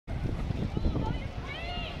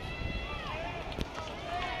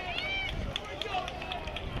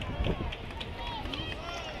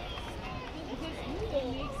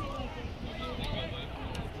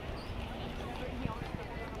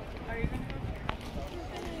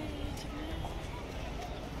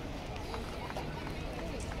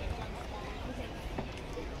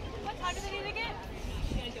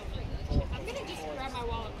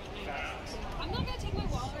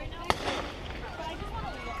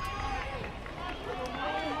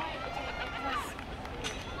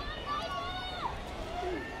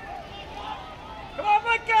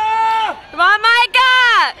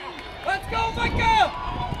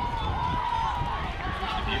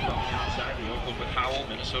Howell,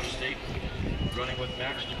 Minnesota State, running with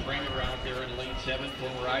Max DeKramer out there in lane 7,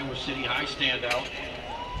 former Iowa City High standout.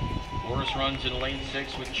 Morris runs in lane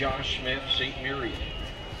 6 with Josh Smith, St. Mary.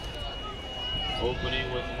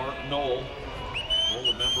 Opening with Mark Knoll,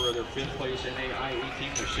 a member of their 5th place NAIA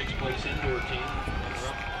team, their 6th place indoor team.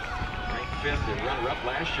 Ranked 5th and runner-up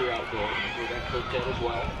last year outdoor. Remember that quartet as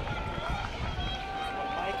well.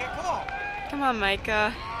 Micah, come on. Come on,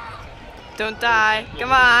 Micah. Don't die.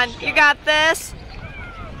 Come on. You got this.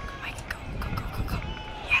 Micah, go, go, go, go, go.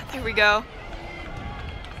 Yeah, there we go.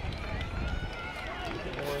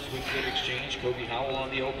 Morris with good exchange. Kobe Howell on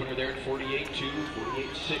the opener there at 48-2,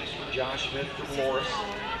 48-6 for Josh Smith from Morris.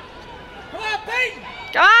 Come on, Peyton!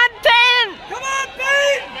 Come on, Payton! Come on,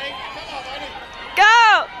 Peyton!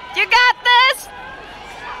 Go! You got this!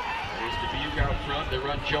 There's Dubuque out front. They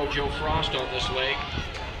run JoJo Frost on this leg.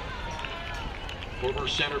 Former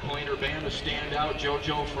center pointer band, the standout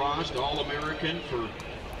JoJo Frost, All-American for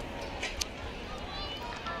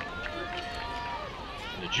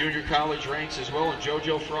the junior college ranks as well. And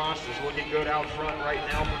JoJo Frost is looking good out front right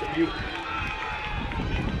now for Dubuque.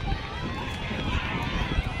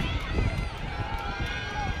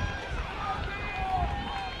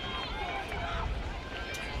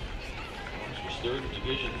 Third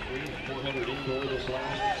Division III, 400 indoor this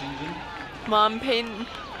last season. Come on, Payton.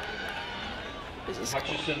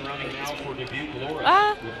 Hutchison running now for Dubuque. Loris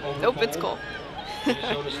with nope, it's cool.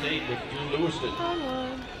 Minnesota State with Drew Lewiston. Come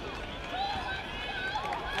on.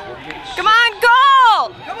 48. Come on, goal!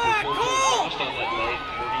 Come on, goal! Frost on that leg.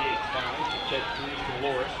 48-5 to Ted Cruz for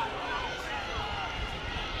Loris.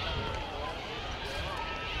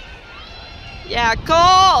 Yeah,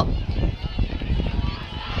 goal!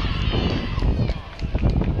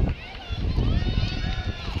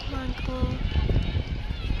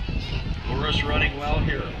 Loris running well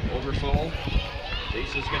here. Overfull.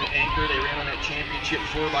 Basa's going to anchor. They ran on that championship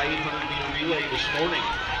 4x800 meter relay this morning.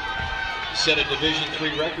 Set a Division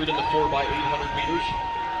III record in the 4x800 meters.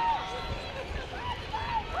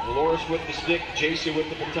 Loris with the stick, Jason with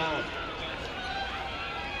the baton.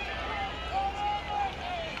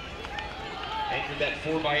 Anchored that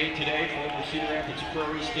 4x8 today, former Cedar Rapids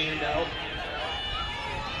Prairie standout.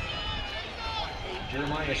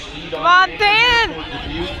 Jeremiah Steed Come on, Payton!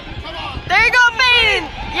 There you go, Payton!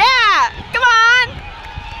 Yeah! Come on!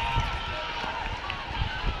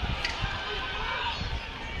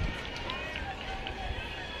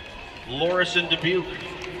 Loris and Dubuque,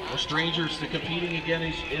 no strangers to competing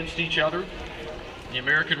against each other. The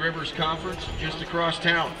American Rivers Conference just across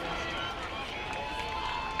town.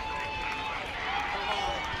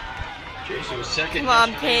 Jason was second. Come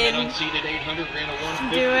on, Payton. Unseeded 800, ran a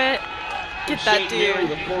 150. Do it. Get that dude.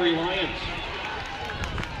 With Corey Lyons.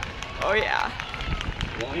 Oh yeah.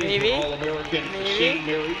 Lyons Maybe. All-American for St.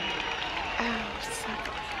 Mary. Oh, so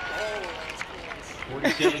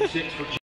 47-6 for